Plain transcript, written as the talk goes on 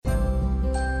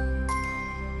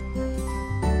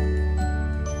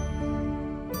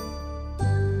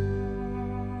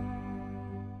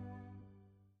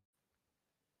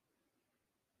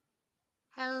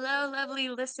lovely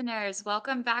listeners.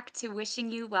 Welcome back to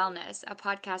Wishing You Wellness, a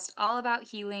podcast all about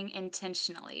healing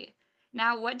intentionally.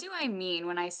 Now, what do I mean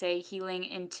when I say healing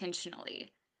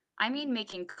intentionally? I mean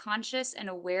making conscious and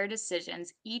aware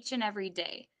decisions each and every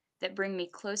day that bring me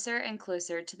closer and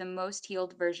closer to the most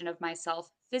healed version of myself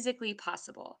physically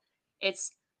possible. It's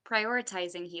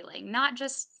prioritizing healing, not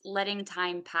just letting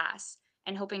time pass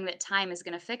and hoping that time is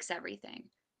going to fix everything.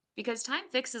 Because time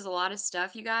fixes a lot of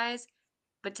stuff, you guys,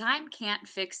 but time can't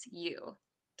fix you.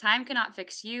 Time cannot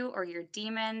fix you or your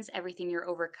demons, everything you're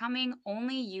overcoming.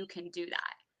 Only you can do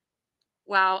that.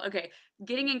 Wow. Okay.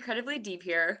 Getting incredibly deep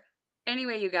here.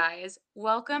 Anyway, you guys,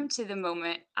 welcome to the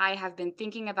moment I have been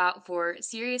thinking about for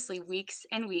seriously weeks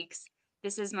and weeks.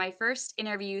 This is my first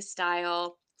interview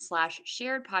style slash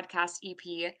shared podcast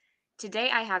EP.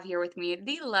 Today, I have here with me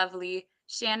the lovely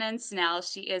Shannon Snell.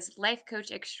 She is life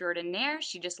coach extraordinaire.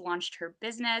 She just launched her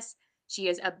business. She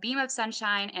is a beam of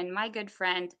sunshine and my good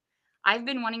friend. I've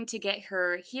been wanting to get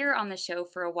her here on the show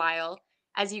for a while.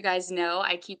 As you guys know,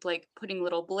 I keep like putting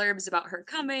little blurbs about her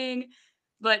coming,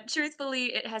 but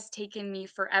truthfully, it has taken me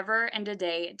forever and a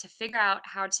day to figure out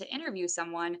how to interview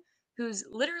someone who's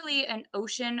literally an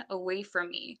ocean away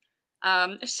from me.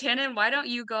 Shannon, why don't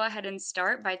you go ahead and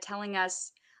start by telling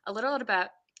us a little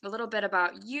bit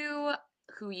about you,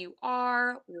 who you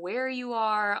are, where you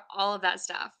are, all of that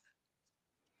stuff.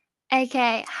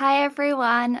 Okay, hi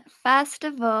everyone. First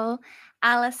of all,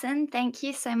 Alison, thank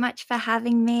you so much for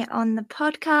having me on the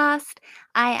podcast.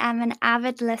 I am an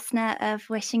avid listener of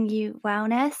Wishing You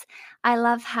Wellness. I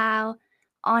love how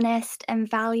honest and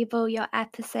valuable your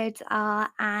episodes are,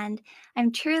 and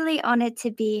I'm truly honored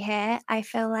to be here. I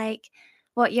feel like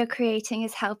what you're creating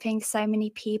is helping so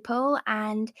many people,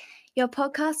 and your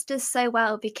podcast does so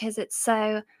well because it's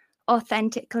so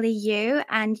authentically you,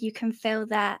 and you can feel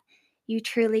that you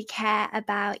truly care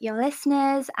about your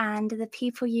listeners and the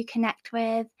people you connect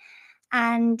with,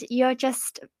 and you're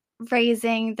just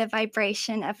raising the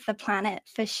vibration of the planet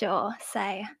for sure.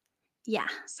 So, yeah.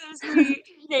 So sweet.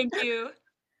 Thank you.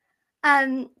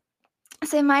 um,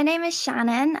 so my name is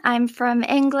Shannon. I'm from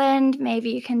England.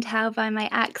 Maybe you can tell by my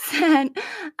accent.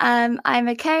 I'm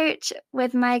a coach.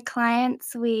 With my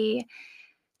clients, we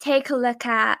take a look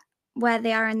at where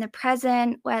they are in the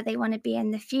present, where they want to be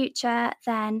in the future.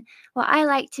 Then, what I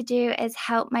like to do is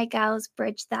help my girls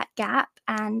bridge that gap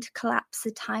and collapse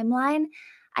the timeline.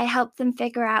 I help them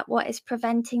figure out what is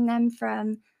preventing them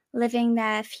from living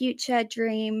their future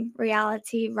dream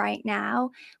reality right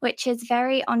now, which is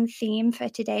very on theme for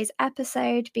today's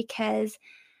episode because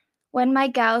when my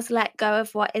girls let go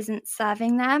of what isn't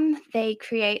serving them, they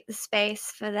create the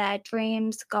space for their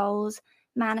dreams, goals,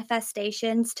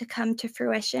 manifestations to come to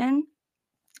fruition.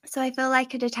 So I feel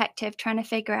like a detective trying to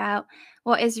figure out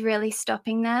what is really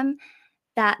stopping them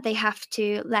that they have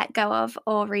to let go of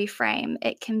or reframe.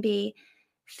 It can be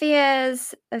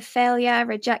fears of failure,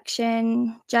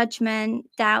 rejection, judgment,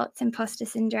 doubts, imposter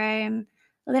syndrome,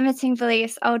 limiting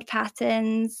beliefs, old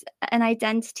patterns, an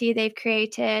identity they've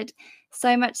created,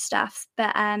 so much stuff.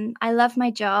 But I love my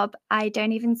job. I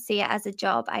don't even see it as a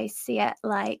job, I see it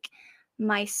like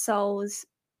my soul's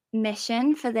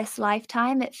mission for this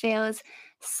lifetime. It feels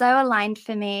so aligned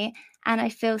for me. And I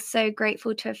feel so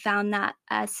grateful to have found that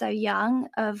so young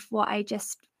of what I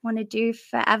just want to do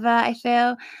forever, I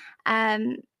feel.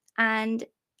 Um, and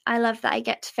I love that I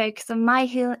get to focus on my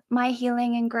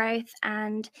healing and growth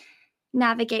and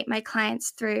navigate my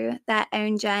clients through their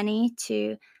own journey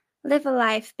to live a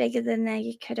life bigger than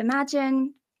they could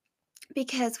imagine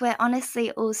because we're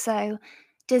honestly also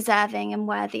deserving and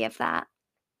worthy of that.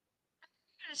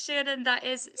 Shannon, that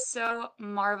is so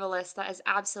marvelous. That is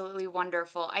absolutely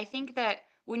wonderful. I think that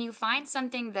when you find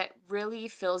something that really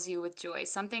fills you with joy,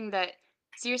 something that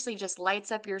seriously just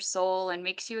lights up your soul and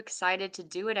makes you excited to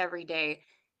do it every day,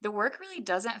 the work really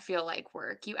doesn't feel like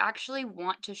work. You actually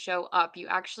want to show up. You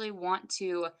actually want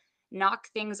to knock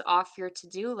things off your to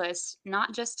do list,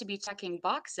 not just to be checking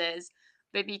boxes,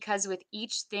 but because with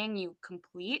each thing you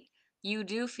complete, you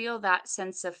do feel that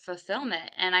sense of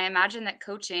fulfillment. And I imagine that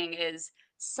coaching is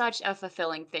such a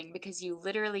fulfilling thing because you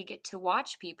literally get to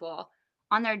watch people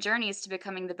on their journeys to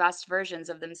becoming the best versions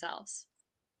of themselves.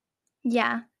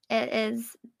 Yeah, it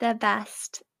is the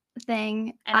best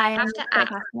thing. And I am so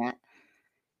passionate.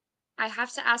 I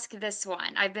have to ask this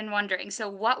one. I've been wondering. So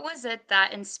what was it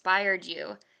that inspired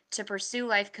you to pursue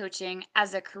life coaching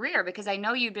as a career? Because I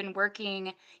know you've been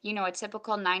working, a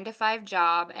typical 9 to 5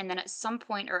 job, and then at some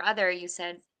point or other you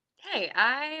said, "Hey,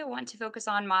 I want to focus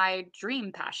on my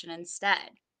dream passion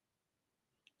instead."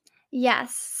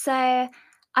 Yes. So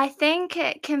I think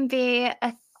it can be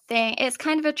a thing. It's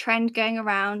kind of a trend going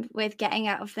around with getting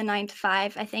out of the 9 to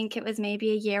 5. I think it was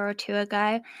maybe a year or 2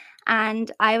 ago, and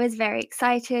I was very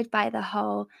excited by the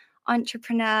whole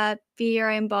entrepreneur, be your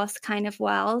own boss kind of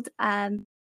world.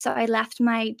 So I left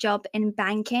my job in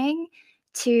banking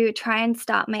to try and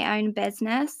start my own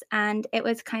business, and it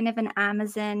was kind of an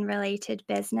Amazon related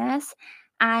business.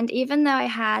 And even though I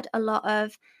had a lot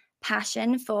of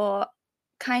passion for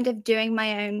kind of doing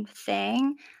my own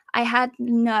thing, I had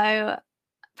no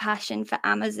passion for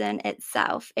Amazon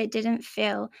itself. It didn't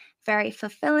feel very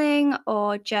fulfilling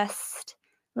or just,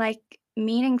 like,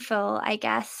 meaningful, I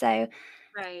guess. So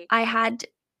Right. I had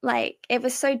it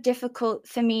was so difficult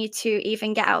for me to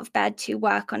even get out of bed to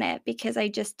work on it because I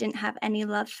just didn't have any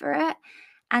love for it.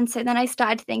 And so then I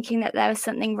started thinking that there was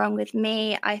something wrong with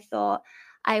me. I thought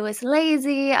I was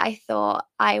lazy. I thought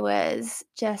I was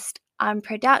just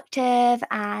unproductive,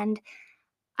 and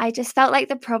I just felt like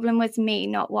the problem was me,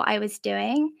 not what I was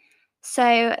doing.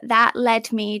 So that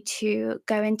led me to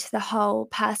go into the whole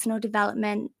personal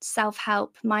development, self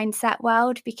help mindset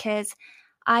world because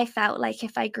I felt like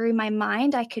if I grew my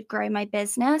mind, I could grow my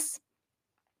business.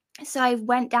 So I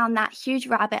went down that huge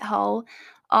rabbit hole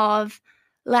of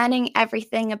learning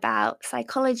everything about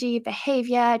psychology,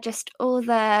 behavior, just all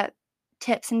the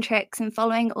tips and tricks, and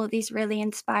following all these really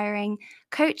inspiring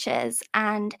coaches.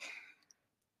 And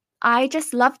I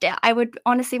just loved it. I would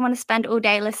honestly wanna spend all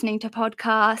day listening to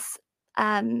podcasts,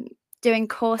 um, doing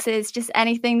courses, just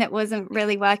anything that wasn't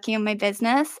really working on my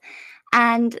business,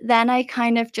 and then I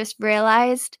kind of just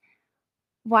realized,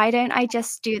 "Why don't I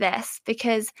just do this?"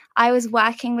 Because I was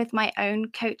working with my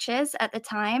own coaches at the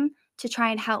time to try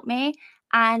and help me,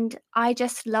 and I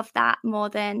just love that more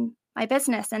than my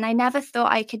business, and I never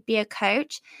thought I could be a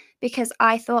coach because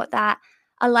I thought that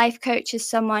a life coach is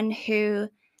someone who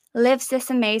lives this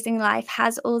amazing life,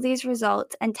 has all these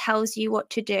results, and tells you what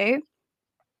to do,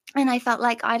 and I felt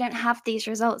like I don't have these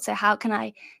results, so how can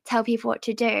I tell people what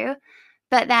to do?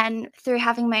 But then through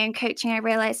having my own coaching, I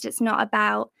realized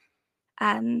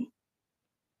um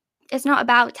it's not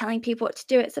about telling people what to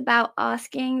do, it's about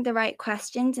asking the right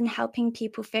questions and helping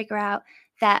people figure out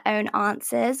their own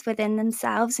answers within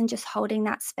themselves and just holding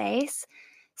that space.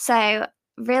 So,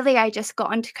 really, I just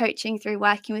got into coaching through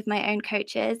working with my own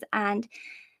coaches, and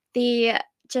the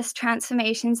just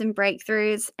transformations and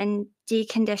breakthroughs and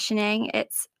deconditioning,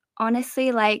 it's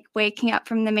honestly like waking up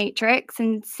from the matrix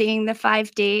and seeing the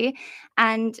 5D,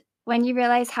 and when you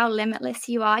realize how limitless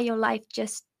you are, your life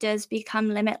just does become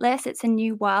limitless. It's a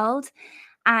new world,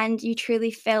 and you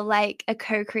truly feel like a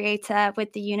co-creator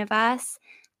with the universe,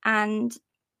 and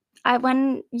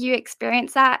when you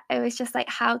experience that, it was just like,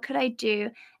 how could I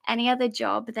do any other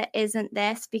job that isn't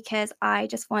this? Because I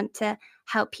just want to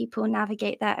help people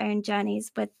navigate their own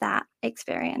journeys with that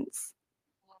experience.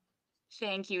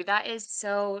 Thank you. That is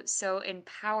so, so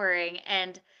empowering.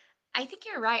 And I think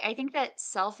you're right. I think that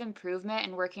self-improvement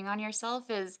and working on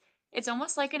yourself it's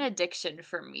almost like an addiction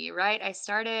for me, right? I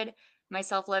started my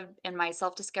self-love and my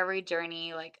self-discovery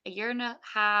journey like a year and a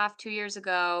half, 2 years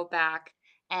ago back.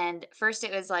 And first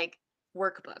it was like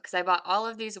workbooks. I bought all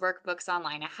of these workbooks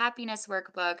online, a happiness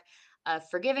workbook, a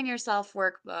forgiving yourself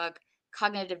workbook,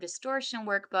 cognitive distortion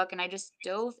workbook, and I just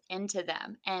dove into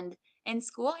them. And in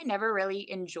school, I never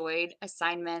really enjoyed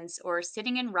assignments or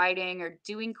sitting and writing or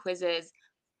doing quizzes,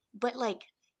 but, like,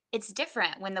 it's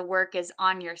different when the work is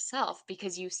on yourself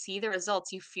because you see the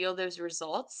results, you feel those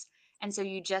results, and so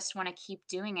you just wanna keep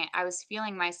doing it. I was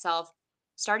feeling myself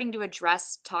starting to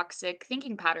address toxic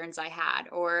thinking patterns I had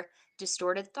or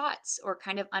distorted thoughts or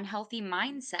kind of unhealthy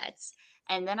mindsets,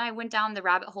 and then I went down the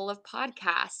rabbit hole of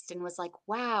podcasts and was like,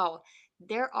 "Wow,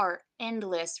 there are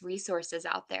endless resources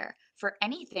out there for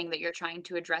anything that you're trying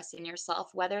to address in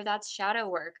yourself, whether that's shadow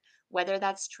work, whether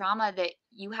that's trauma that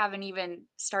you haven't even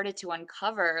started to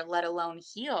uncover, let alone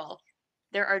heal.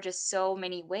 There are just so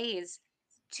many ways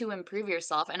to improve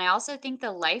yourself. And I also think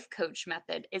the life coach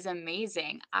method is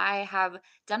amazing. I have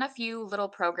done a few little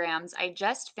programs. I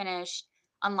just finished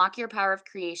Unlock Your Power of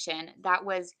Creation. That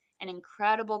was an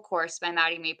incredible course by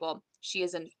Maddie Maple. She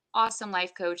is an awesome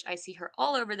life coach. I see her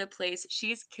all over the place.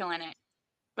 She's killing it.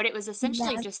 But it was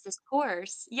essentially Yes. just this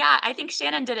course. Yeah, I think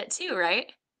Shannon did it too,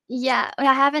 right? Yeah, well,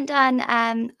 I haven't done,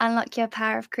 Unlock Your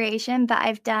Power of Creation, but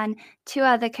I've done 2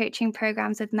 other coaching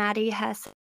programs with Maddie,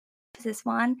 this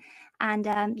one, and,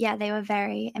 yeah, they were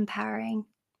very empowering.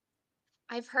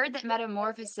 I've heard that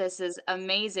Metamorphosis is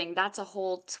amazing. That's a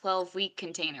whole 12-week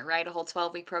container, right? A whole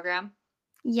 12-week program?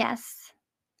 Yes.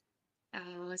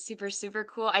 Oh, super, super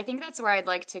cool. I think that's where I'd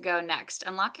like to go next.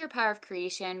 Unlock Your Power of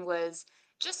Creation was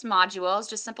just modules,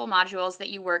 just simple modules that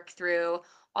you work through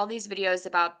all these videos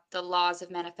about the laws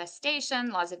of manifestation,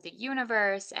 laws of the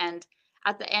universe. And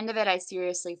at the end of it, I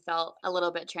seriously felt a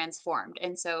little bit transformed.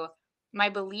 And so my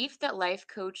belief that life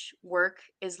coach work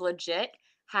is legit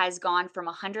has gone from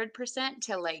 100%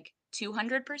 to like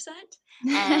 200%.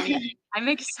 And I'm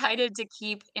excited to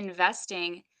keep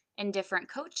investing in different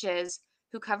coaches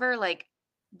who cover like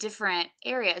different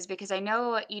areas because I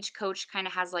know each coach kind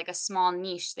of has like a small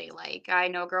niche they like. I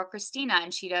know girl Christina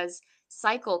and she does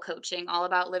cycle coaching all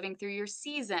about living through your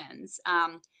seasons.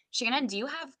 Shannon, do you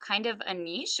have kind of a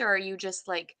niche or are you just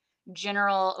like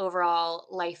general overall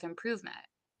life improvement?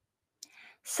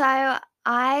 So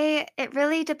I it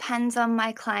really depends on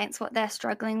my clients what they're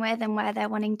struggling with and where they're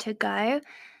wanting to go.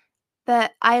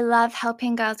 But I love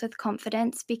helping girls with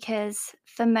confidence because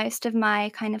for most of my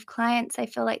kind of clients, I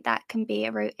feel like that can be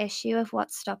a root issue of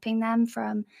what's stopping them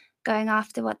from going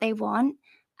after what they want.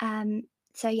 Um,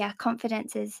 so yeah,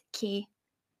 confidence is key.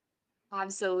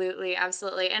 Absolutely,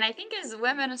 absolutely. And I think as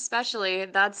women especially,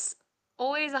 that's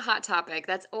always a hot topic.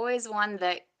 That's always one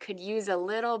that could use a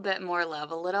little bit more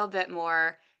love, a little bit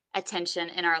more attention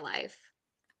in our life.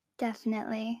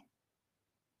 Definitely.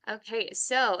 Okay,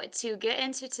 so to get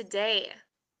into today,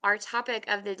 our topic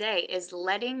of the day is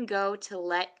letting go to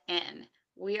let in.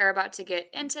 We are about to get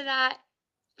into that.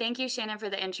 Thank you, Shannon, for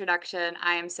the introduction.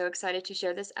 I am so excited to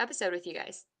share this episode with you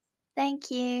guys.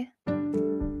 Thank you.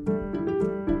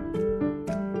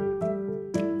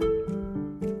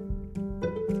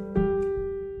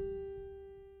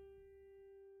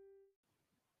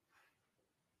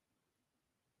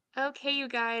 Okay, you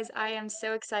guys, I am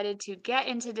so excited to get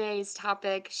into today's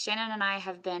topic. Shannon and I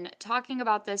have been talking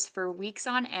about this for weeks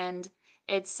on end.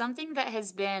 It's something that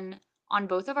has been on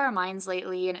both of our minds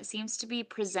lately, and it seems to be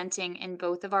presenting in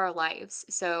both of our lives.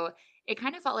 So it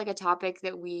kind of felt like a topic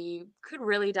that we could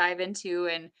really dive into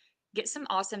and get some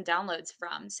awesome downloads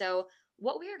from. So,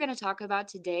 what we are going to talk about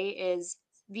today is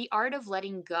the art of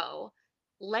letting go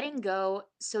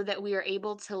so that we are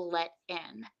able to let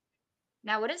in.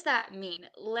 Now, what does that mean?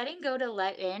 Letting go to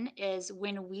let in is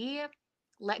when we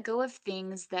let go of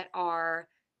things that are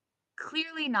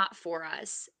clearly not for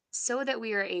us, so that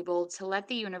we are able to let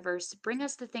the universe bring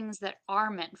us the things that are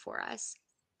meant for us.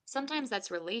 Sometimes that's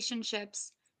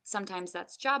relationships, sometimes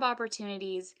that's job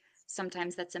opportunities,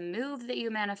 sometimes that's a move that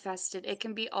you manifested. It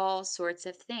can be all sorts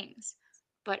of things.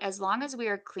 But as long as we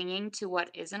are clinging to what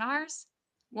isn't ours,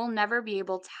 we'll never be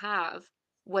able to have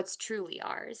what's truly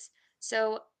ours.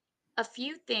 So, a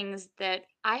few things that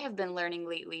I have been learning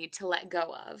lately to let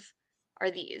go of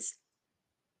are these: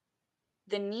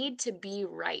 the need to be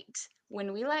right.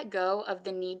 When we let go of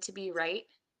the need to be right,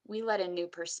 we let in new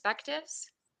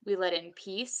perspectives, we let in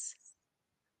peace,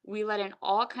 we let in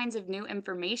all kinds of new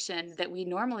information that we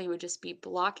normally would just be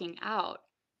blocking out.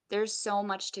 There's so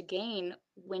much to gain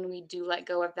when we do let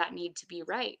go of that need to be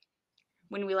right.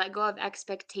 When we let go of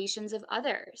expectations of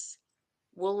others,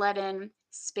 we'll let in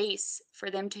space for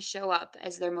them to show up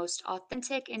as their most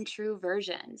authentic and true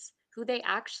versions, who they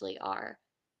actually are.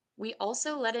 We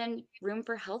also let in room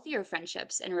for healthier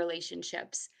friendships and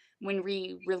relationships when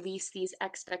we release these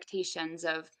expectations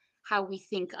of how we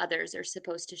think others are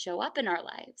supposed to show up in our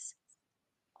lives.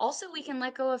 Also, we can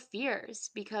let go of fears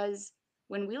because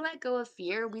when we let go of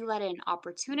fear, we let in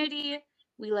opportunity,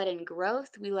 we let in growth,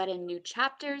 we let in new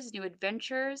chapters, new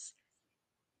adventures.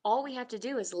 All we have to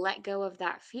do is let go of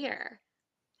that fear.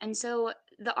 And so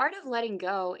the art of letting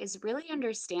go is really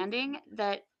understanding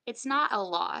that it's not a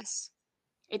loss,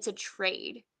 it's a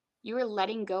trade. You are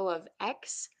letting go of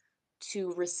X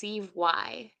to receive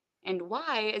Y. And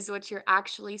Y is what you're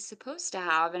actually supposed to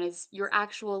have and is your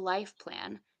actual life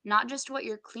plan, not just what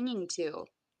you're clinging to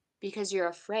because you're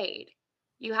afraid.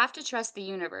 You have to trust the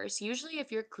universe. Usually,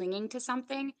 if you're clinging to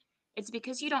something, it's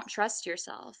because you don't trust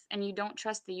yourself and you don't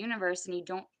trust the universe and you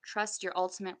don't trust your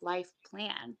ultimate life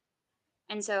plan.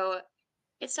 And so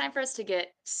it's time for us to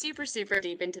get super, super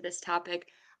deep into this topic.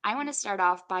 I want to start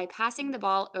off by passing the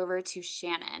ball over to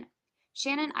Shannon.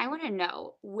 Shannon, I want to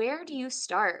know, where do you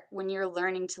start when you're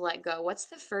learning to let go? What's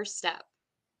the first step?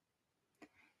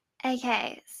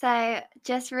 Okay, so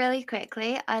just really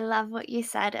quickly, I love what you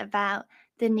said about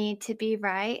the need to be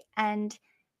right. And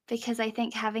because I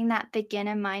think having that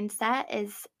beginner mindset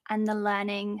is, and the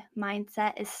learning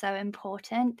mindset is so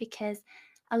important because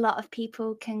a lot of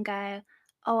people can go,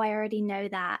 oh, I already know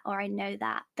that, or I know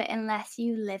that. But unless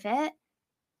you live it,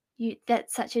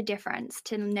 that's such a difference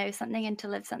to know something and to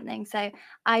live something. So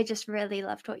I just really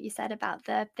loved what you said about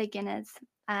the beginners,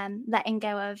 letting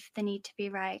go of the need to be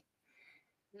right.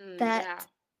 But Yeah.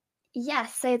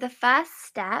 yes, so the first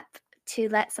step to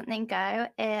let something go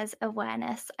is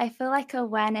awareness. I feel like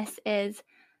awareness is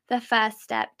the first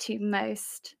step to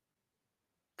most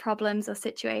problems or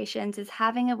situations is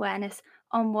having awareness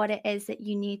on what it is that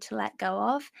you need to let go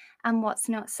of and what's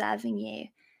not serving you.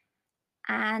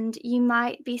 And you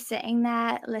might be sitting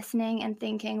there listening and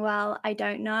thinking, well, I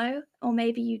don't know, or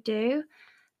maybe you do.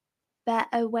 But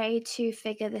a way to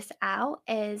figure this out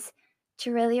is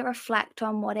to really reflect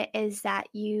on what it is that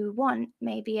you want.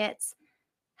 Maybe it's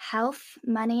health,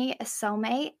 money, a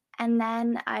soulmate. And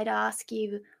then I'd ask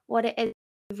you what it is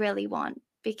you really want.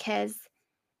 Because,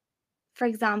 for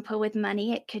example, with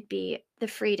money, it could be the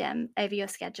freedom over your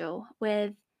schedule.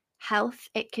 With health,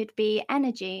 it could be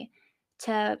energy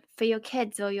for your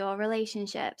kids or your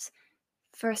relationships.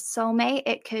 For a soulmate,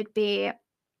 it could be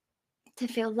to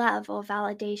feel love or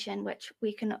validation, which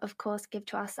we can, of course, give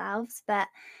to ourselves, but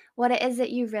what it is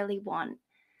that you really want.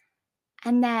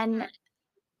 And then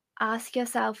ask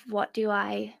yourself, what do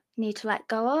I need to let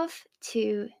go of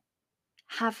to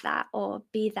have that or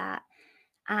be that?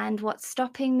 And what's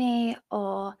stopping me,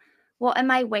 or what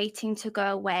am I waiting to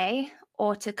go away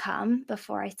or to come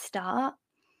before I start?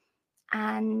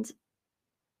 And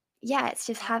yeah, it's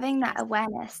just having that Yes.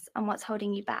 awareness on what's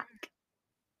holding you back.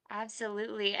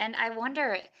 Absolutely. And I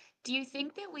wonder, do you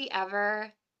think that we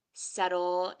ever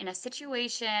settle in a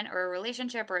situation or a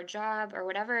relationship or a job or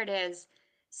whatever it is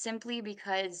simply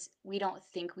because we don't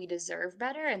think we deserve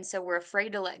better? And so we're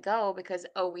afraid to let go because,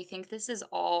 oh, we think this is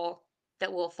all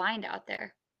that we'll find out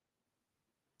there.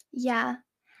 Yeah.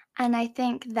 And I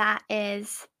think that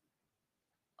is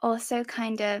also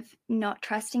kind of not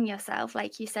trusting yourself,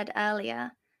 like you said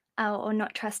earlier, or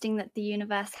not trusting that the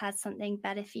universe has something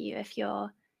better for you if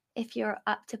you're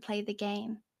up to play the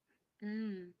game.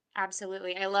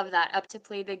 Absolutely. I love that. Up to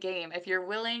play the game. If you're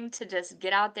willing to just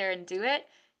get out there and do it,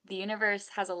 the universe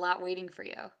has a lot waiting for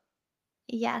you.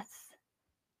 Yes.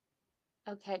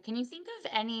 Okay. Can you think of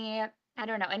any, I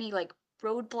don't know, any like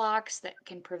roadblocks that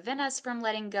can prevent us from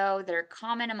letting go that are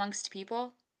common amongst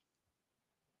people?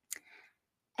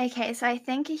 Okay, so I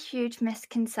think a huge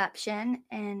misconception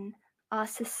in our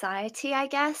society, I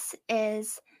guess,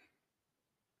 is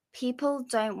people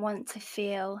don't want to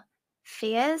feel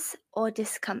fears or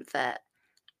discomfort.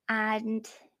 And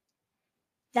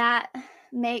that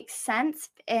makes sense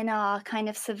in our kind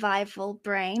of survival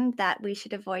brain that we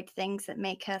should avoid things that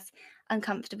make us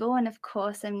uncomfortable. And of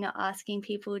course, I'm not asking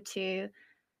people to,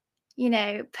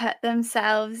 put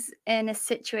themselves in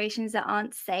situations that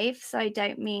aren't safe. So I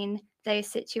don't mean those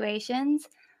situations,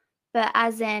 but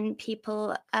as in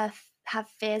people have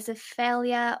fears of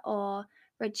failure or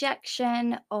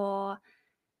rejection or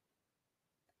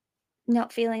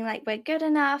not feeling like we're good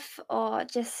enough or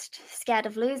just scared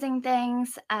of losing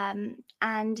things. And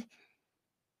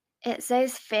it's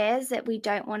those fears that we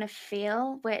don't wanna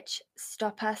feel which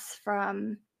stop us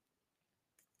from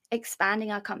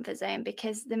expanding our comfort zone,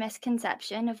 because the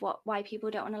misconception of why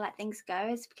people don't wanna let things go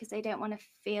is because they don't wanna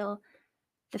feel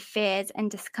the fears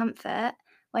and discomfort,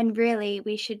 when really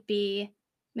we should be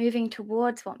moving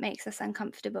towards what makes us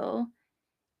uncomfortable,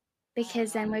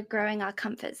 because then we're growing our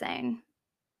comfort zone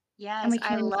and Yes, we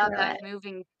I can move love through it. that,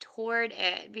 moving toward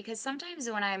it, because sometimes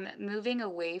when I'm moving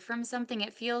away from something,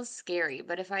 it feels scary.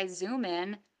 But if I zoom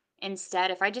in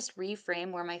instead, if I just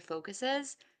reframe where my focus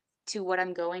is to what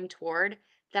I'm going toward,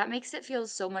 that makes it feel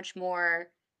so much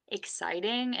more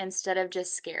exciting instead of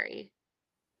just scary.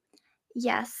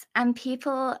 Yes, and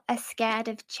people are scared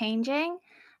of changing,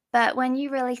 but when you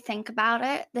really think about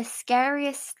it, the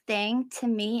scariest thing to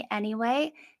me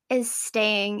anyway is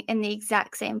staying in the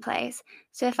exact same place.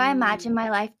 So if I Mm, imagine my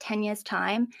life 10 years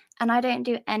time and I don't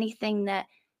do anything that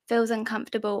feels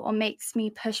uncomfortable or makes me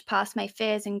push past my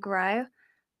fears and grow,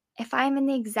 if I'm in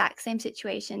the exact same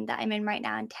situation that I'm in right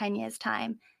now in 10 years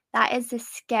time, that is the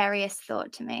scariest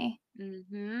thought to me.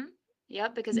 mm-hmm.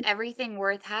 Yep, because everything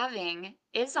worth having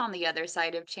is on the other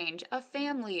side of change. A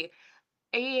family,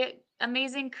 a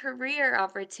amazing career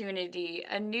opportunity,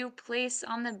 a new place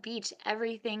on the beach,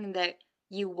 everything that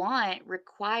you want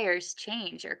requires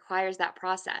change, requires that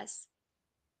process.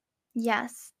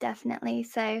 Yes, definitely.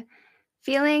 So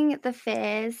feeling the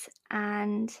fears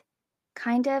and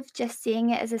kind of just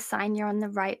seeing it as a sign you're on the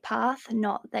right path,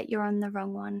 not that you're on the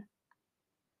wrong one.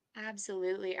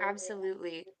 Absolutely,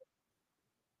 absolutely.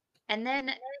 And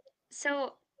then,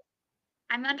 so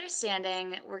I'm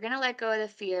understanding we're going to let go of the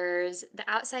fears, the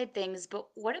outside things, but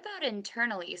what about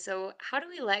internally? So, how do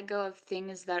we let go of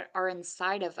things that are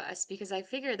inside of us? Because I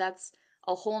figure that's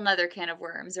a whole nother can of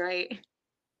worms, right?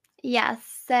 Yes.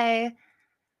 So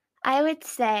I would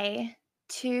say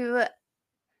to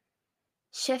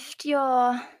shift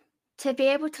your, to be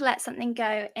able to let something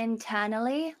go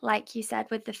internally, like you said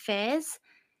with the fears,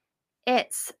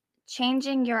 it's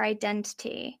changing your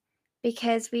identity.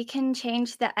 because we can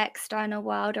change the external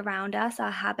world around us,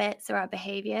 our habits or our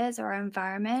behaviors or our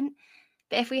environment.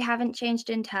 But if we haven't changed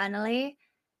internally,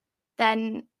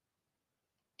 then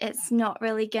it's not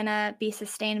really gonna be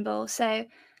sustainable. So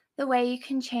the way you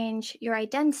can change your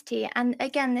identity, and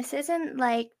again, this isn't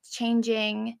like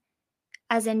changing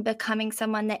as in becoming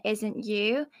someone that isn't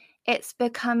you, it's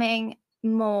becoming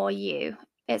more you.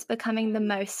 It's becoming the Mm,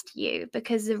 most you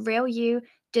because the real you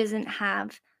doesn't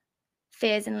have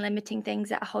fears and limiting things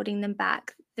that are holding them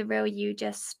back. The real you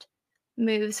just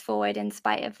moves forward in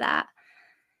spite of that.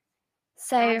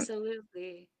 So,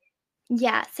 absolutely.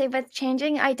 yeah, so with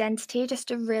changing identity, just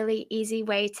a really easy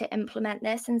way to implement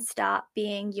this and start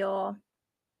being your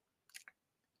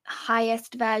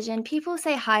highest version. People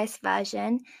say highest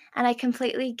version, and I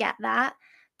completely get that,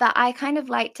 but I kind of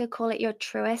like to call it your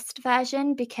truest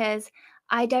version because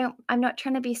I'm not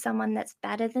trying to be someone that's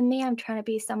better than me. I'm trying to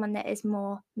be someone that is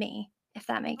more me, if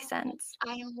that makes Oh, sense.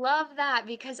 I love that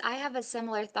because I have a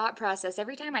similar thought process.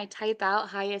 Every time I type out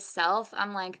highest self,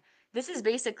 I'm like, this is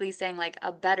basically saying like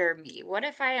a better me. What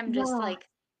if I am just Yeah. like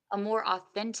a more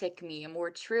authentic me, a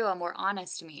more true, a more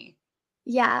honest me?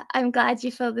 Yeah, I'm glad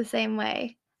you feel the same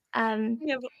way. Um,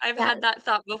 Yeah, I've yeah. had that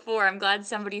thought before. I'm glad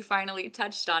somebody finally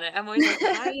touched on it. I'm always like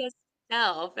highest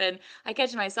self, and I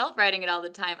catch myself writing it all the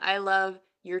time. I love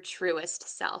your truest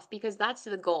self because that's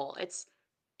the goal. It's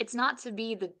not to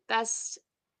be the best.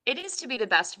 It is to be the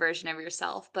best version of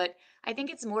yourself, but I think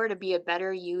it's more to be a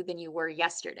better you than you were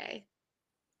yesterday.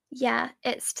 Yeah,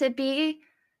 it's to be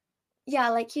yeah,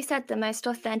 like you said, the most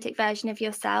authentic version of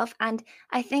yourself, and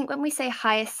I think when we say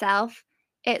higher self,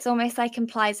 it's almost like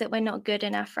implies that we're not good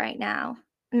enough right now,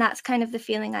 and that's kind of the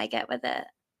feeling I get with it,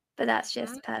 but that's Mhm.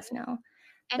 just personal.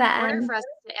 And in But, order for us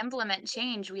to implement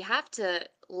change, we have to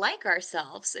like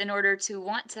ourselves in order to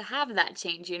want to have that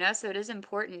change. So it is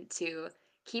important to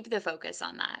keep the focus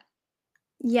on that.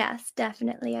 yes,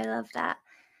 definitely, I love that.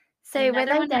 So with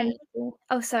Another one I identity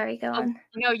oh, sorry, go Oh, on.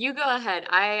 no, you go ahead.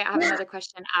 I have another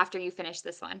question after you finish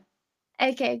this one.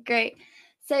 Okay, great.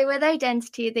 So with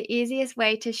identity, the easiest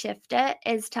way to shift it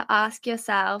is to ask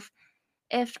yourself,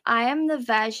 if I am the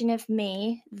version of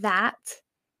me that,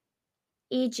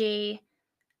 e.g.,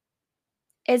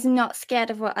 is not scared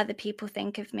of what other people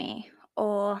think of me,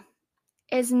 or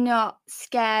is not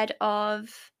scared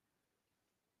of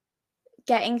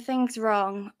getting things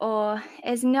wrong, or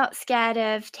is not scared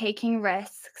of taking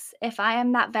risks, if I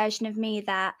am that version of me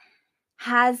that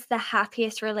has the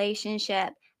happiest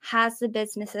relationship, has the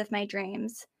business of my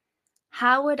dreams,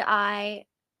 how would I,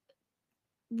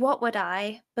 what would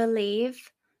I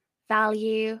believe,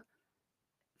 value,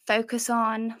 focus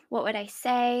on? What would I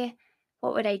say?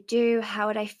 What would I do? How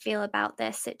would I feel about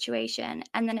this situation?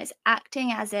 And then it's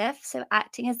acting as if, so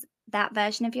acting as that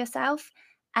version of yourself.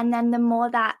 And then the more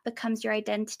that becomes your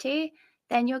identity,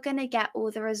 then you're going to get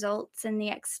all the results in the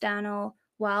external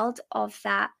world of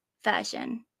that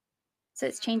version. So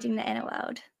it's changing the inner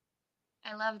world.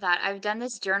 I love that. I've done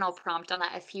this journal prompt on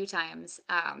that a few times.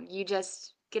 You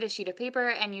just get a sheet of paper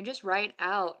and you just write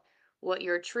out what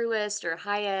your truest or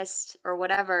highest or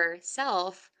whatever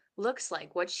self looks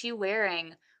like. What's she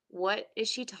wearing? What is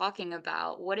she talking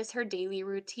about? What is her daily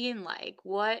routine like?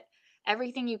 What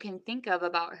everything you can think of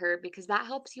about her, because that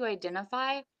helps you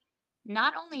identify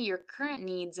not only your current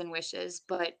needs and wishes,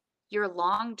 but your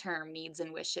long term needs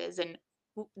and wishes, and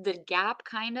the gap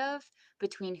kind of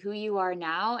between who you are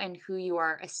now and who you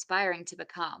are aspiring to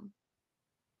become.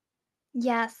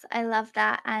 Yes, I love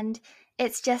that, and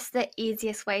it's just the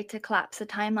easiest way to collapse the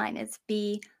timeline is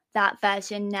be that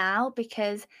version now,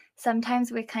 because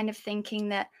sometimes we're kind of thinking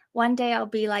that one day I'll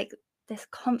be like this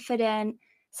confident,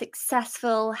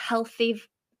 successful, healthy,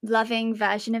 loving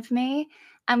version of me,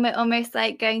 and we're almost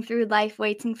like going through life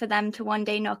waiting for them to one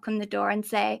day knock on the door and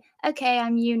say, "Okay,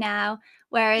 I'm you now."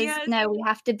 Whereas, Yes. no, we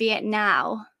have to be it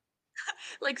now.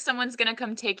 Like someone's gonna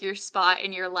come take your spot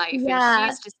in your life, and Yeah.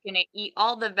 she's just gonna eat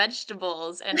all the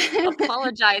vegetables and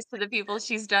apologize to the people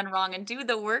she's done wrong and do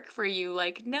the work for you.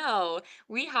 Like, no,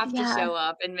 we have to Yeah. show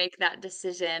up and make that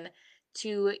decision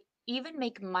to even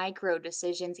make micro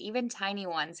decisions, even tiny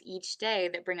ones each day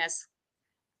that bring us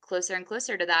closer and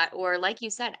closer to that. Or, like you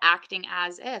said, acting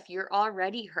as if you're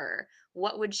already her.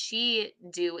 What would she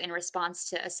do in response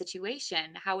to a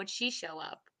situation? How would she show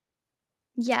up?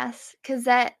 Yes, because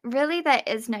there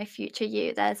is no future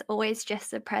you, there's always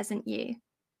just the present you.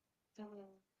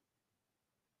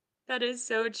 That is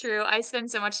so true. I spend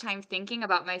so much time thinking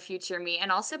about my future me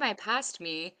and also my past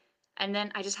me. And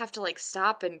then I just have to like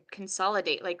stop and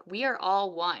consolidate. Like we are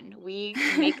all one. We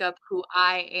make up who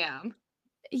I am.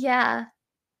 Yeah,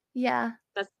 yeah.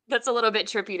 That's a little bit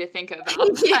trippy to think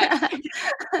about, but Yeah.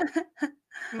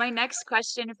 My next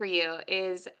question for you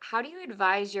is how do you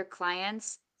advise your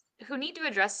clients who need to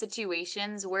address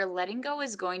situations where letting go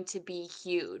is going to be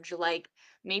huge? Like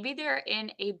maybe they're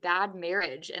in a bad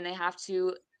marriage and they have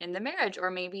to end the marriage,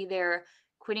 or maybe they're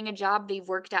quitting a job they've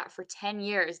worked at for 10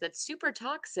 years that's super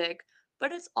toxic,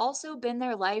 but it's also been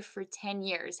their life for 10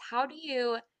 years. How do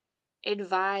you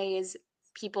advise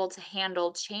people to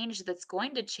handle change that's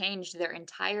going to change their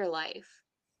entire life?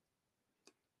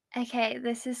 Okay,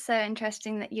 this is so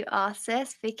interesting that you asked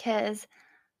this because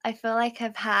I feel like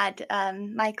I've had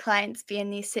my clients be in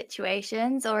these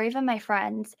situations or even my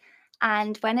friends.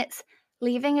 And when it's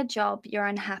leaving a job you're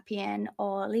unhappy in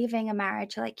or leaving a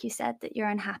marriage, like you said, that you're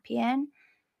unhappy in,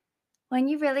 when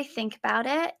you really think about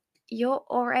it, you're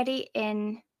already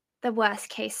in the worst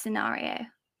case scenario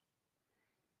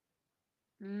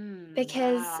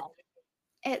because Wow.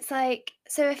 it's like,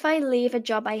 so if I leave a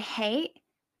job I hate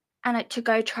and to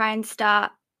go try and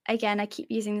start again, I keep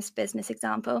using this business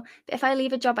example, but if I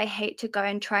leave a job I hate to go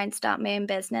and try and start my own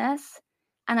business,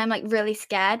 and I'm, like, really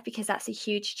scared because that's a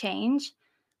huge change,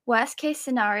 worst case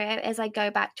scenario is I go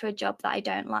back to a job that I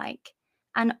don't like,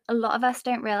 and a lot of us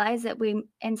don't realize that we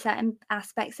in certain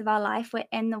aspects of our life, we're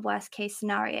in the worst case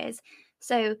scenarios.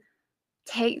 So,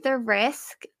 take the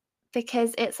risk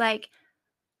because it's like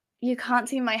you can't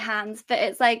see my hands, but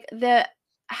it's like the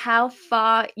how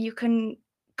far you can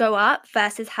go up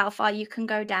versus how far you can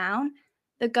go down.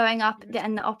 The going up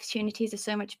and the opportunities are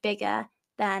so much bigger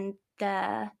than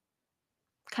the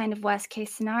kind of worst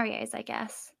case scenarios, I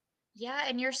guess. Yeah,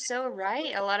 and you're so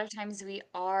right. A lot of times we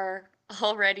are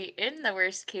already in the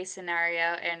worst case scenario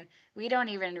and we don't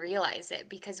even realize it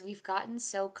because we've gotten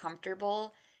so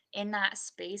comfortable in that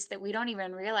space that we don't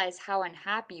even realize how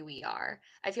unhappy we are.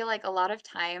 I feel like a lot of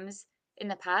times in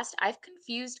the past, I've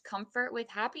confused comfort with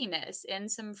happiness in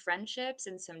some friendships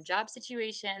and some job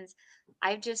situations.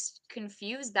 I've just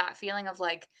confused that feeling of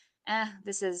like,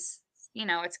 this is,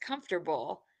 it's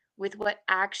comfortable with what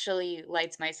actually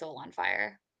lights my soul on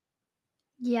fire.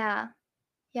 Yeah.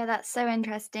 Yeah, that's so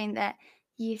interesting that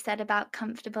you said about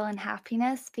comfortable and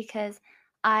happiness because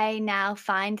I now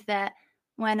find that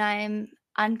when I'm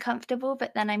uncomfortable,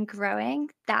 but then I'm growing,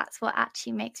 that's what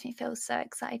actually makes me feel so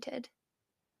excited.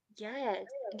 Yes.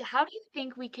 How do you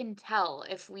think we can tell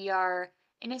if we are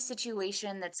in a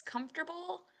situation that's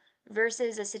comfortable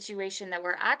versus a situation that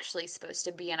we're actually supposed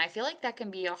to be in? I feel like that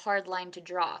can be a hard line to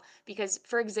draw because,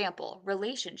 for example,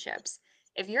 relationships.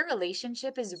 If your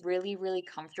relationship is really, really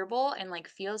comfortable and like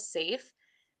feels safe,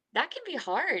 that can be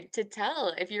hard to tell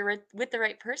if you're with the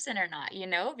right person or not,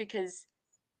 because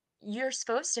you're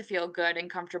supposed to feel good and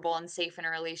comfortable and safe in a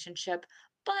relationship,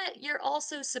 but you're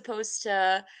also supposed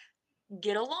to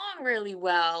get along really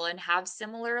well and have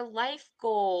similar life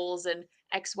goals and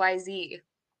XYZ.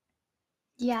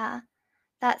 Yeah.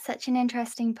 That's such an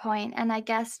interesting point, and I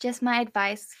guess just my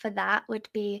advice for that would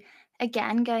be,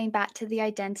 again, going back to the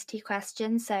identity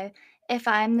question. So, if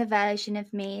I'm the version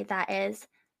of me that is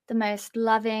the most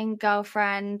loving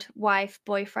girlfriend, wife,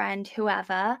 boyfriend,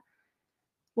 whoever,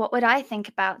 what would I think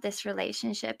about this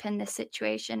relationship and this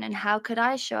situation, and how could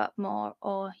I show up more?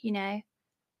 Or,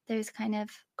 those kind of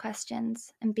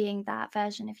questions and being that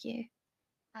version of you.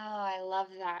 Oh, I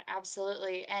love that.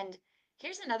 Absolutely. And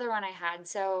here's another one I had.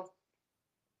 So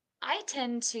I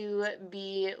tend to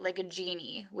be like a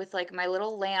genie with like my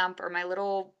little lamp or my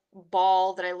little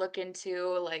ball that I look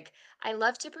into. Like, I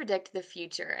love to predict the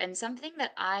future. And something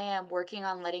that I am working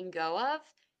on letting go of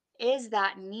is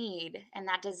that need and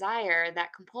that desire,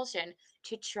 that compulsion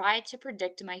to try to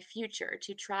predict my future,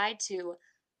 to try to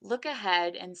look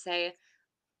ahead and say,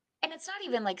 and it's not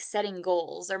even like setting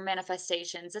goals or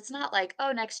manifestations. It's not like,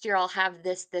 oh, next year I'll have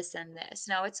this, this, and this.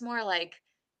 No, it's more like,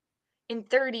 in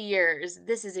 30 years,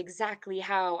 this is exactly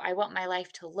how I want my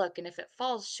life to look. And if it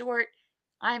falls short,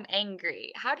 I'm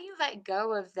angry. How do you let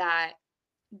go of that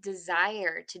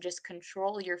desire to just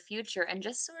control your future and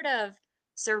just sort of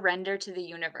surrender to the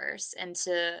universe and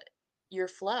to your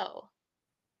flow?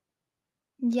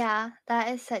 Yeah, that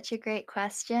is such a great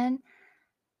question.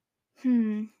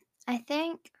 Hmm. I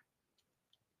think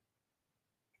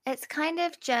it's kind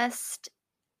of just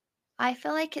I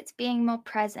feel like it's being more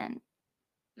present,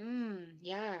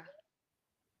 Yeah.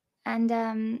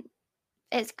 and,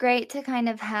 it's great to kind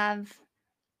of have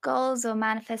goals or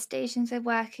manifestations we're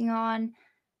working on,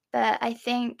 but I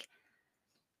think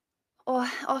or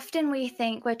often we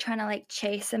think we're trying to, like,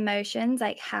 chase emotions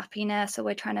like happiness, or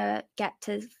we're trying to get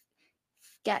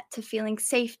to feeling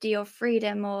safety or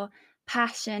freedom or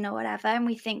passion or whatever, and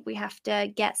we think we have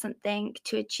to get something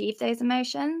to achieve those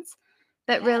emotions.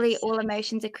 But really, Yes. all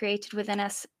emotions are created within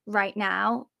us right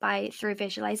now by through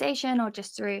visualization or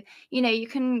just through, you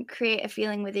can create a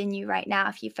feeling within you right now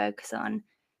if you focus on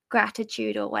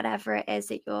gratitude or whatever it is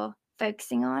that you're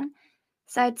focusing on.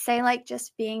 So I'd say like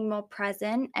just being more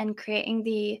present and creating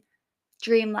the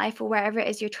dream life or wherever it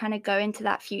is you're trying to go into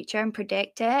that future and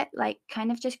predict it, like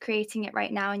kind of just creating it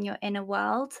right now in your inner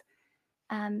world.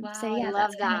 So Wow, I yeah, that's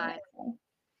love kind of what that. I'd say.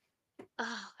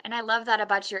 Oh, and I love that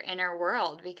about your inner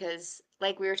world because,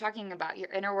 like we were talking about, your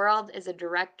inner world is a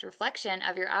direct reflection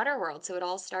of your outer world. So it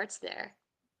all starts there.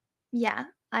 Yeah,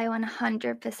 I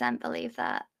 100% believe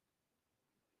that.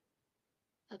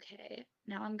 Okay,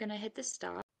 now I'm gonna hit the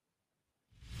stop.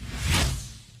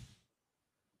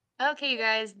 Okay, you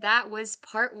guys, that was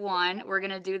part one. We're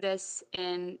gonna do this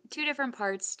in two different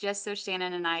parts just so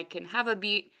Shannon and I can have a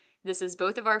beat. This is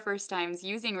both of our first times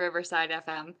using Riverside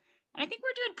FM. And I think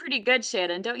we're doing pretty good,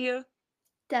 Shannon, don't you?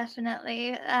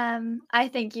 Definitely. I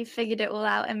think you figured it all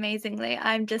out amazingly.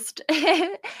 I'm just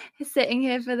sitting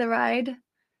here for the ride.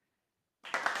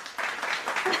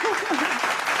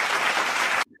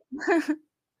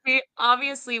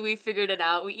 We figured it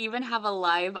out. We even have a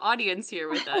live audience here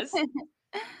with us.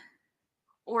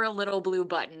 Or a little blue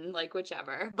button, like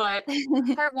whichever. But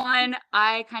part one,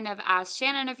 I kind of asked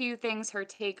Shannon a few things, her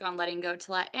take on letting go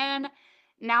to let in.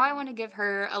 Now I want to give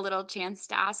her a little chance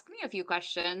to ask me a few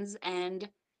questions, and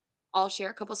I'll share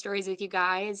a couple stories with you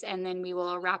guys, and then we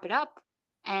will wrap it up.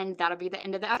 And that'll be the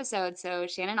end of the episode. So,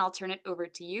 Shannon, I'll turn it over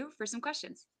to you for some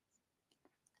questions.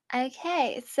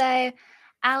 Okay, so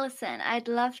Alison, I'd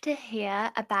love to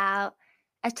hear about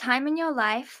a time in your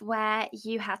life where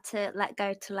you had to let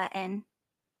go to let in.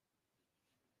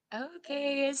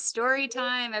 Okay, story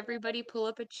time. Everybody pull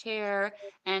up a chair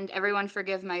and everyone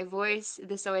forgive my voice.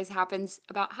 This always happens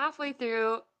about halfway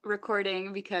through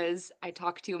recording because I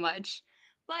talk too much.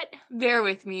 But bear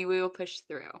with me, we will push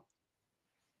through.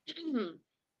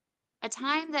 A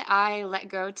time that I let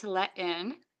go to let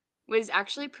in was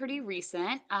actually pretty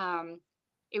recent.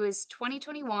 It was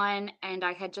 2021, and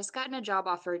I had just gotten a job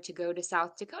offer to go to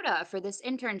South Dakota for this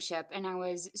internship, and I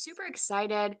was super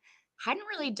excited. Hadn't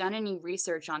really done any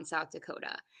research on South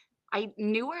Dakota. I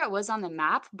knew where it was on the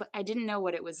map, but I didn't know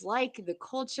what it was like, the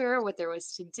culture, what there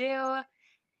was to do.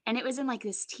 And it was in like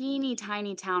this teeny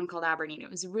tiny town called Aberdeen. It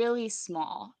was really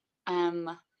small. And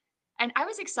I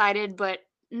was excited, but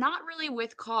not really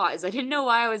with cause. I didn't know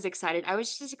why I was excited. I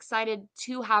was just excited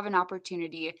to have an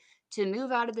opportunity to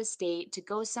move out of the state, to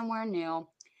go somewhere new.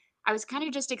 I was kind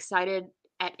of just excited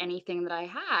at anything that I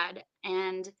had.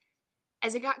 And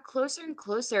as it got closer and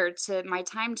closer to my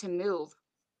time to move,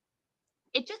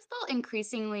 it just felt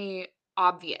increasingly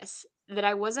obvious that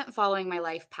I wasn't following my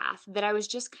life path, that I was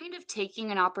just kind of taking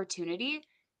an opportunity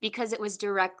because it was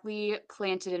directly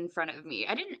planted in front of me.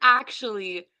 I didn't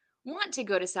actually want to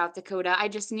go to South Dakota. I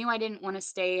just knew I didn't want to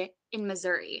stay in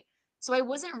Missouri. So I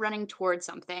wasn't running towards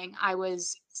something. I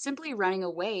was simply running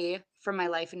away from my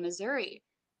life in Missouri.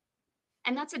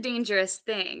 And that's a dangerous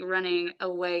thing, running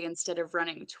away instead of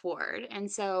running toward.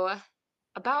 And so,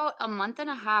 about a month and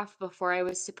a half before I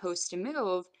was supposed to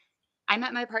move, I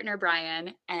met my partner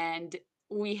Brian and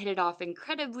we hit it off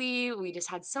incredibly. We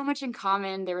just had so much in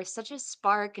common. There was such a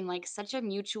spark and like such a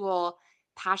mutual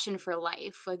passion for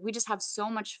life. Like we just have so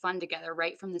much fun together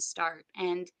right from the start.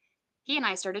 And he and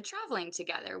I started traveling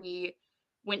together. We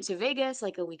went to Vegas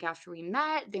like a week after we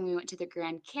met. Then we went to the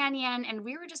Grand Canyon and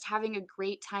we were just having a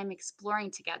great time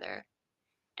exploring together.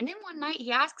 And then one night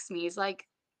he asks me, he's like,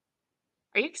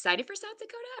 "Are you excited for South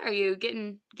Dakota? Are you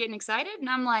getting excited?" And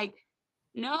I'm like,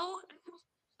 "No,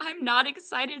 I'm not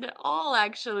excited at all,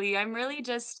 actually. I'm really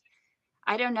just,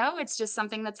 I don't know. It's just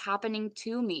something that's happening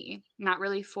to me, not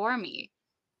really for me."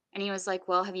 And he was like,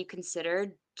 "Well, have you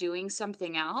considered doing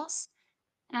something else?"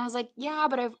 And I was like, "Yeah,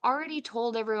 but I've already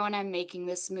told everyone I'm making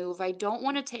this move. I don't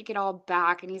want to take it all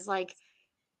back." And he's like,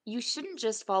 "You shouldn't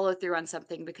just follow through on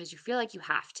something because you feel like you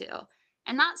have to."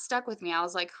 And that stuck with me. I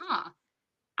was like, huh,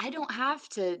 I don't have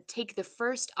to take the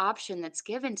first option that's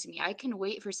given to me. I can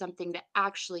wait for something that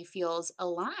actually feels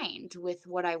aligned with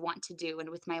what I want to do and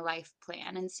with my life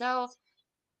plan. And so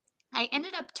I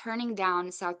ended up turning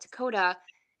down South Dakota,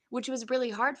 which was really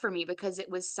hard for me because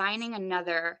it was signing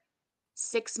another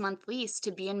 6-month lease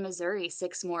to be in Missouri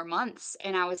 6 more months.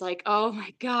 And I was like, oh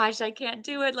my gosh, I can't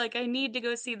do it. Like, I need to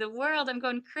go see the world. I'm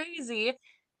going crazy.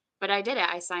 But I did it.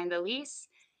 I signed the lease.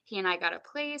 He and I got a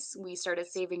place. We started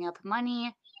saving up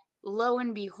money. Lo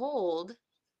and behold,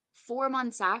 4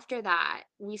 months after that,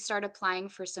 we start applying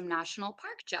for some national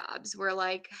park jobs. We're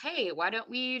like, hey, why don't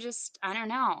we just, I don't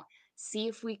know, see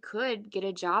if we could get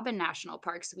a job in national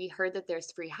parks? We heard that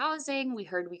there's free housing. We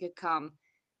heard we could come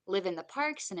live in the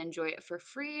parks and enjoy it for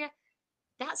free.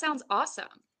 That sounds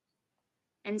awesome.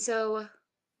 And so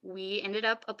we ended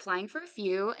up applying for a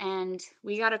few, and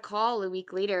we got a call a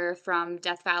week later from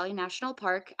Death Valley National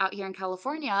Park out here in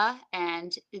California,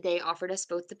 and they offered us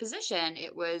both the position.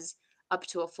 It was up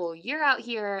to a full year out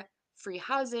here, free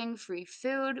housing, free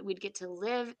food. We'd get to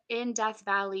live in Death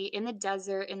Valley, in the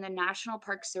desert, in the national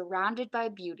park, surrounded by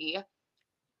beauty.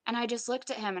 And I just looked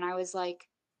at him and I was like,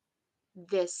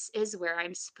 this is where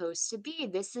I'm supposed to be.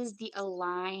 This is the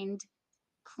aligned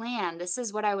plan. This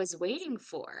is what I was waiting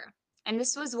for. And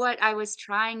this was what I was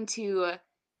trying to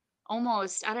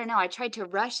almost, I don't know, I tried to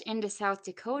rush into South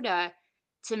Dakota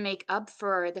to make up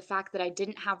for the fact that I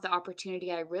didn't have the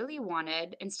opportunity I really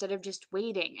wanted instead of just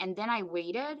waiting. And then I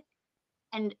waited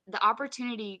and the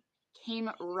opportunity came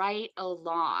right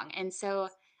along. And so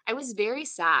I was very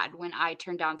sad when I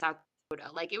turned down South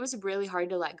Dakota. Like it was really hard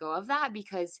to let go of that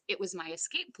because it was my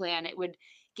escape plan. It would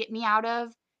get me out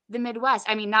of the Midwest.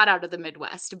 I mean, not out of the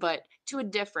Midwest, but to a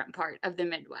different part of the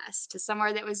Midwest, to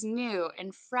somewhere that was new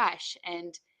and fresh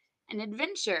and an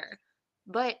adventure.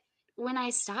 But when I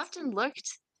stopped and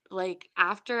looked, like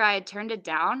after I had turned it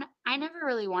down, I never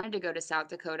really wanted to go to South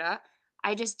Dakota.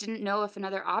 I just didn't know if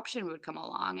another option would come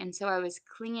along, and so I was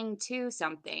clinging to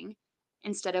something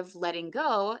instead of letting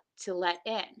go to let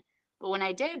in. But when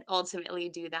I did ultimately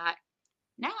do that,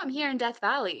 now I'm here in Death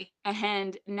Valley,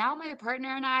 and now my partner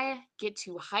and I get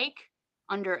to hike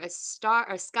under a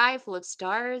sky full of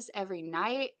stars every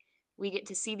night. We get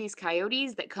to see these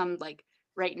coyotes that come like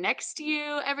right next to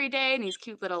you every day, and these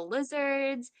cute little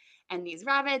lizards and these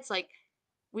rabbits. Like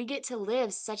we get to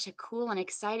live such a cool and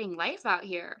exciting life out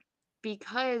here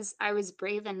because I was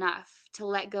brave enough to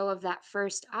let go of that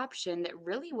first option that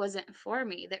really wasn't for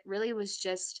me, that really was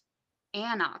just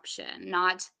an option,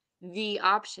 not the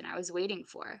option I was waiting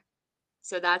for.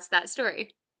 So that's that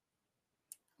story.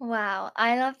 Wow,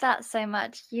 I love that so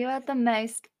much. You are the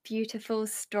most beautiful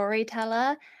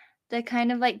storyteller. The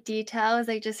kind of like details,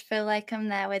 I just feel like I'm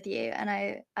there with you, and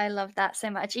I love that so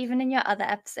much. Even in your other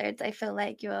episodes, I feel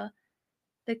like you're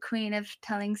the queen of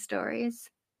telling stories.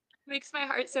 Makes my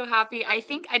heart so happy. I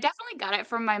think I definitely got it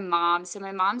from my mom. So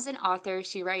my mom's an author.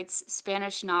 She writes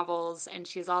Spanish novels and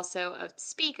she's also a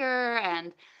speaker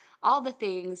and all the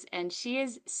things. And she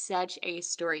is such a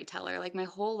storyteller. Like my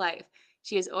whole life,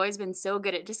 she has always been so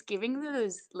good at just giving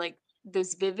those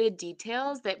those vivid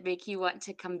details that make you want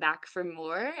to come back for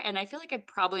more. And I feel like I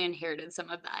probably inherited some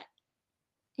of that.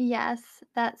 Yes,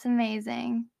 that's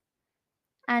amazing.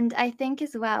 And I think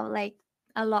as well, like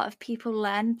a lot of people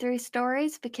learn through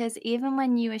stories because even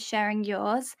when you were sharing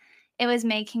yours, it was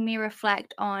making me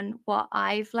reflect on what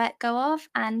I've let go of.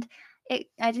 And I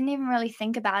didn't even really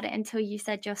think about it until you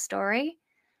said your story.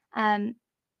 Um,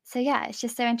 so yeah, it's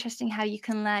just so interesting how you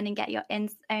can learn and get your own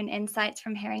insights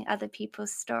from hearing other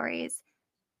people's stories.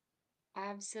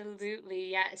 Absolutely.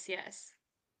 Yes, yes.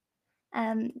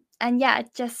 And yeah,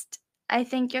 just I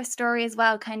think your story as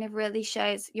well kind of really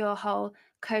shows your whole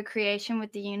co-creation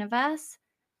with the universe.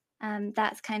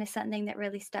 That's kind of something that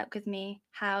really stuck with me.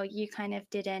 How you kind of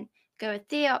didn't go with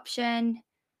the option,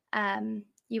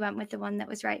 you went with the one that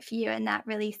was right for you, and that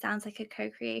really sounds like a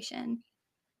co-creation.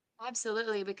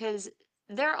 Absolutely, because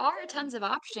there are tons of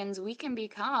options. We can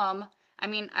become, I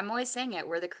mean, I'm always saying it,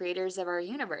 we're the creators of our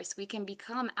universe. We can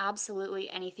become absolutely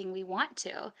anything we want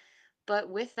to. But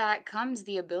with that comes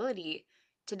the ability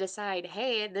to decide,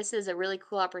 hey, this is a really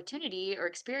cool opportunity or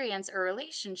experience or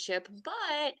relationship,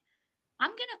 but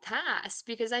I'm going to pass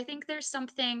because I think there's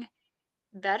something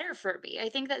better for me. I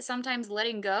think that sometimes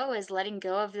letting go is letting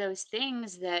go of those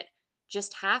things that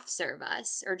just half serve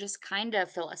us or just kind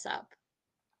of fill us up.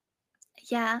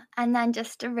 Yeah, and then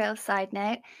just a real side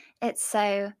note, it's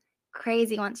so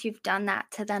crazy once you've done that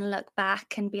to then look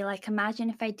back and be like, imagine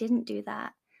if I didn't do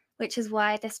that, which is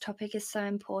why this topic is so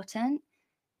important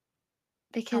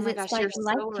Oh because my it's gosh, like you're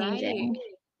life so right. changing.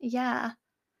 Yeah.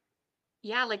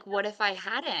 Yeah, like what if I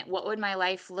hadn't? What would my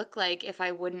life look like if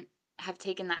I wouldn't have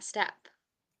taken that step?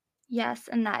 Yes,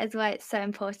 and that is why it's so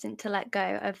important to let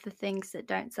go of the things that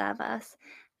don't serve us.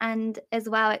 And as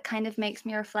well, it kind of makes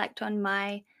me reflect on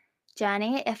my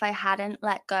journey if I hadn't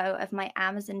let go of my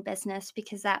Amazon business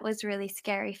because that was really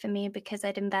scary for me because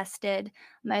I'd invested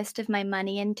most of my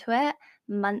money into it,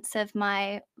 months of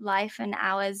my life and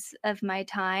hours of my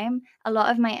time, a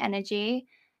lot of my energy.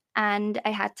 And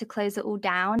I had to close it all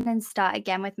down and start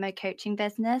again with my coaching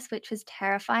business, which was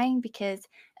terrifying because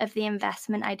of the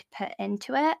investment I'd put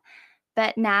into it.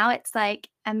 But now it's like,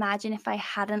 imagine if I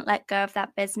hadn't let go of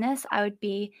that business, I would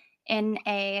be in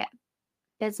a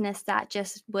business that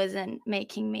just wasn't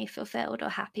making me fulfilled or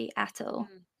happy at all.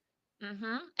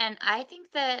 And I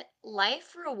think that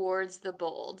life rewards the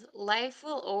bold. Life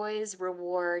will always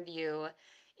reward you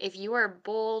if you are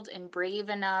bold and brave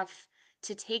enough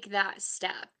to take that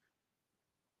step.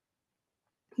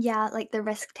 Yeah, like the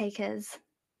risk takers.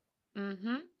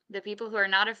 hmm The people who are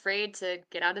not afraid to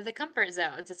get out of the comfort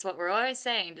zones. It's what we're always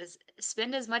saying. Just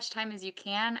spend as much time as you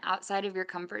can outside of your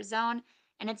comfort zone,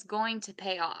 and it's going to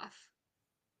pay off.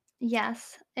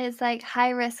 Yes, it's like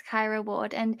high risk, high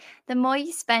reward, and the more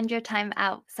you spend your time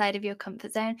outside of your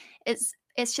comfort zone, it's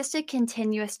just a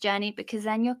continuous journey because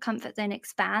then your comfort zone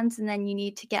expands and then you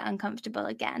need to get uncomfortable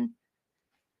again.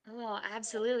 Oh,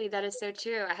 absolutely. That is so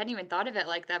true. I hadn't even thought of it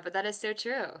like that, but that is so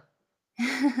true.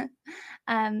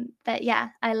 But yeah,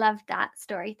 I love that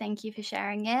story. Thank you for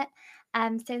sharing it.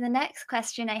 So the next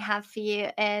question I have for you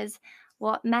is,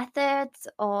 what methods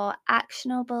or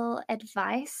actionable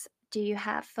advice do you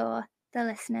have for the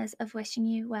listeners of Wishing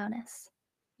You Wellness?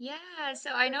 Yeah,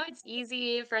 so I know it's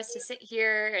easy for us to sit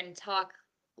here and talk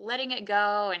letting it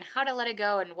go and how to let it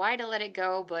go and why to let it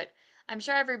go, but I'm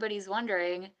sure everybody's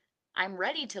wondering, I'm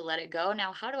ready to let it go.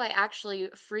 Now, how do I actually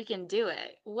freaking do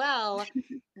it? Well,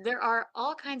 there are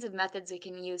all kinds of methods we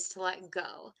can use to let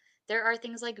go. There are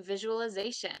things like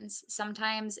visualizations.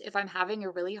 Sometimes, if I'm having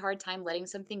a really hard time letting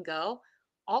something go,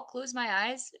 I'll close my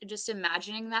eyes, just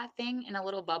imagining that thing in a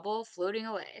little bubble floating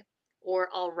away, or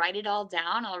I'll write it all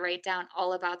down. I'll write down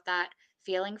all about that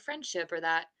failing friendship or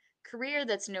that career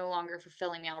that's no longer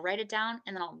fulfilling me. I'll write it down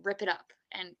and then I'll rip it up.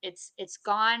 And it's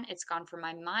gone. It's gone from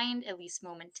my mind, at least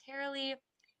momentarily.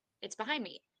 It's behind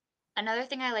me. Another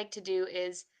thing I like to do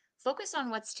is focus on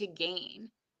what's to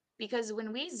gain. Because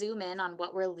when we zoom in on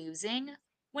what we're losing,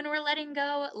 when we're letting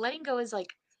go is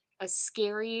like a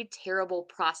scary, terrible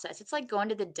process. It's like going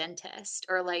to the dentist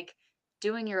or like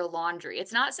doing your laundry.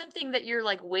 It's not something that you're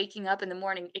like waking up in the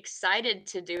morning excited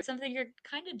to do. It's something you're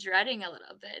kind of dreading a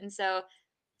little bit. And so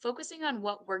focusing on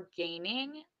what we're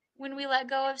gaining when we let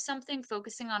go of something,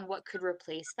 focusing on what could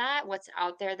replace that, what's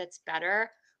out there that's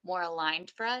better, more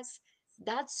aligned for us,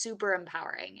 that's super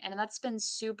empowering. And that's been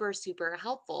super, super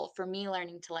helpful for me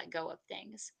learning to let go of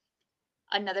things.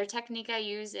 Another technique I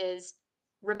use is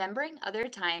remembering other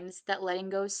times that letting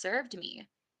go served me.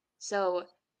 So,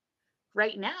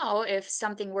 right now, if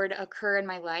something were to occur in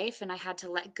my life and I had to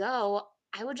let go,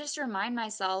 I would just remind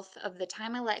myself of the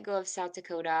time I let go of South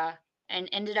Dakota and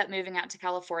ended up moving out to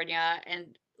California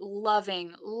and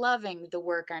loving the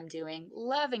work I'm doing,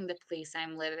 loving the place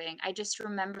I'm living. I just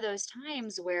remember those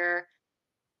times where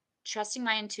trusting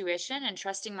my intuition and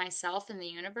trusting myself and the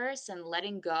universe and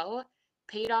letting go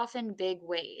paid off in big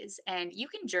ways. And you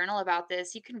can journal about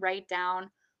this. You can write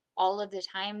down all of the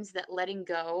times that letting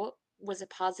go was a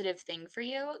positive thing for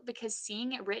you, because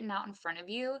seeing it written out in front of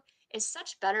you is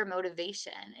such better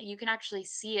motivation. You can actually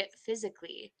see it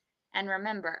physically and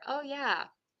remember, oh, yeah,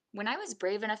 when I was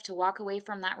brave enough to walk away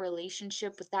from that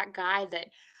relationship with that guy that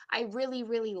I really,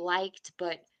 really liked,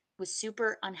 but was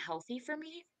super unhealthy for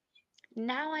me,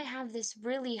 now I have this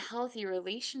really healthy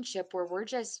relationship where we're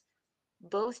just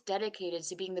both dedicated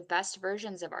to being the best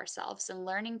versions of ourselves and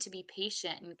learning to be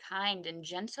patient and kind and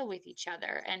gentle with each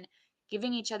other and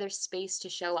giving each other space to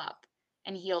show up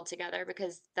and heal together,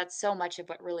 because that's so much of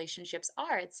what relationships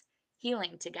are. It's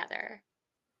healing together.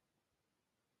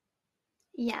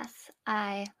 Yes,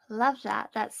 I love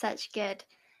that. That's such good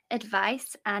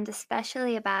advice. And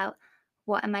especially about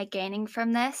what am I gaining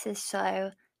from this is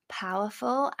so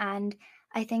powerful. And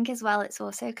I think as well, it's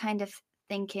also kind of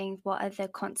thinking, what are the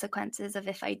consequences of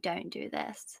if I don't do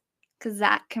this? Because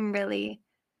that can really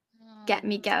get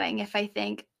me Mm. going if I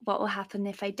think, what will happen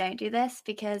if I don't do this?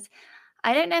 Because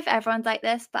I don't know if everyone's like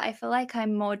this, but I feel like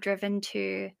I'm more driven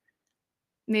to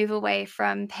move away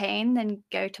from pain than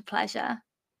go to pleasure.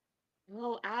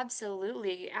 Oh,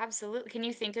 absolutely. Absolutely. Can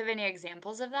you think of any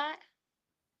examples of that?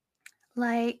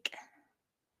 Like,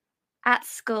 at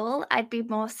school, I'd be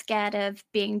more scared of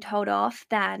being told off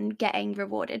than getting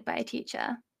rewarded by a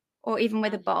teacher or even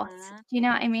with a boss. Uh-huh. Do you know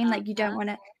what I mean? Like, Uh-huh. you don't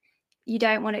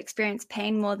wanna experience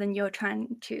pain more than you're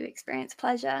trying to experience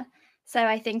pleasure. So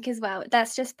I think as well,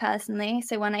 that's just personally.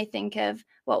 So when I think of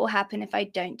what will happen if I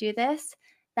don't do this,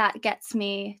 that gets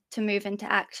me to move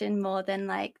into action more than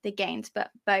like the gains,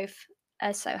 but both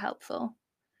are so helpful.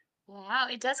 Wow,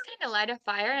 it does kind of light a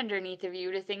fire underneath of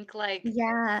you to think like,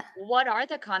 Yeah. what are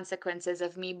the consequences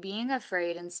of me being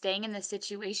afraid and staying in this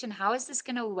situation? How is this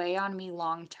going to weigh on me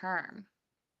long term?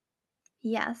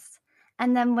 Yes.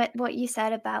 And then what you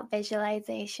said about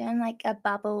visualization, like a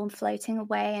bubble floating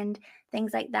away and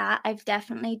things like that, I've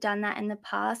definitely done that in the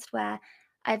past where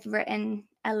I've written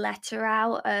a letter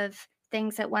out of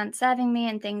things that weren't serving me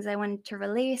and things I wanted to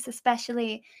release,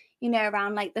 especially,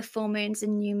 around like the full moons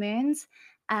and new moons.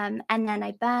 And then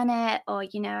I burn it, or,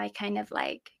 I kind of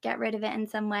like get rid of it in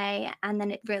some way. And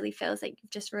then it really feels like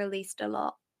you've just released a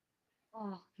lot.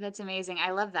 Oh, that's amazing.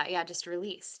 I love that. Yeah, just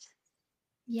released.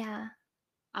 Yeah.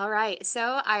 All right. So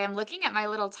I am looking at my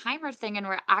little timer thing and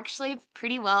we're actually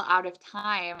pretty well out of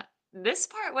time. This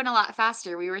part went a lot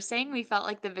faster. We were saying we felt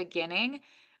like the beginning,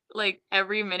 like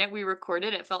every minute we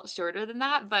recorded, it felt shorter than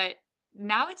that. But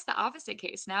now it's the opposite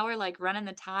case. Now we're like running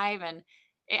the time and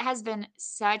it has been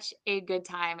such a good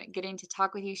time getting to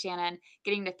talk with you, Shannon,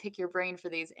 getting to pick your brain for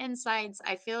these insights.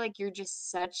 I feel like you're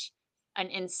just such an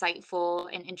insightful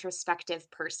and introspective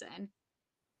person.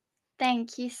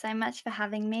 Thank you so much for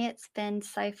having me. It's been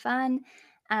so fun.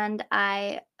 And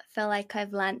I feel like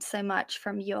I've learnt so much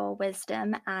from your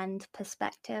wisdom and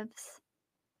perspectives.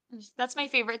 That's my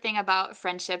favorite thing about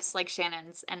friendships like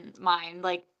Shannon's and mine.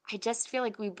 Like, I just feel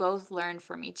like we both learn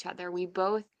from each other. We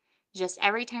both just,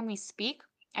 every time we speak,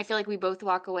 I feel like we both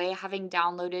walk away having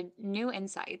downloaded new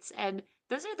insights. And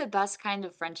those are the best kind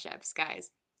of friendships,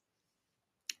 guys.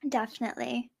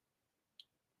 Definitely.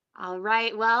 All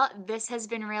right. Well, this has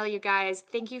been real, you guys.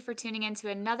 Thank you for tuning in to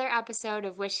another episode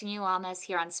of Wishing You Wellness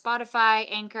here on Spotify,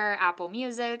 Anchor, Apple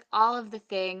Music, all of the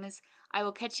things. I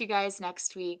will catch you guys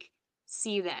next week.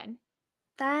 See you then.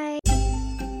 Bye.